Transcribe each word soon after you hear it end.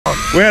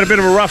We had a bit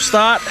of a rough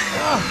start.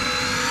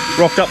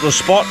 Rocked up to the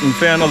spot and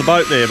found another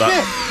boat there, but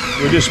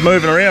we're just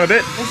moving around a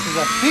bit. This is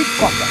a big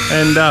fucker.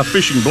 And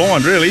fishing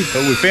blind, really,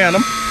 but we found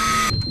them.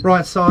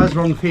 Right size,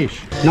 wrong fish.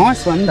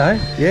 Nice one though.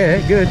 Yeah,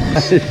 good.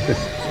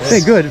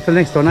 They're good for the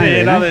next door neighbour.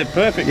 Yeah, no, they're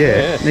perfect.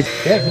 Yeah,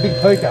 it's a big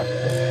puka.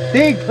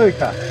 Big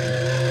puka.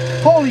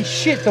 Holy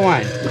shit,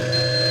 Dwayne.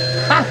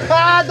 Ha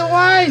ha,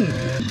 Dwayne!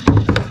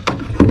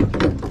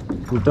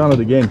 We've done it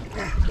again,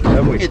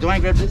 haven't we? Yeah,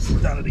 Dwayne, grab this.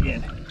 We've done it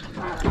again.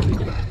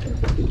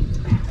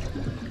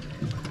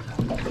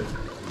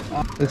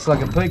 Looks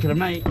like a puka to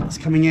me. It's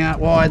coming out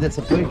wide, that's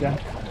a puka.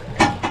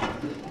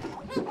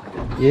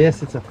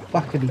 Yes, it's a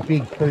fucking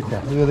big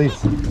puka. Look at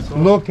this.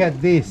 Look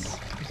at this.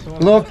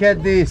 Look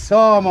at this.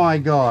 Oh my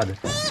god.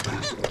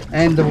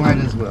 And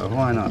Dwayne as well.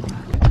 Why not?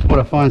 What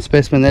a fine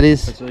specimen that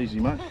is. That's easy,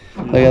 mate.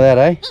 Look at that,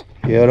 eh?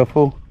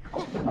 Beautiful.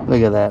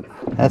 Look at that.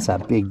 That's a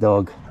big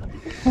dog.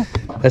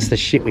 That's the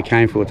shit we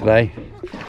came for today.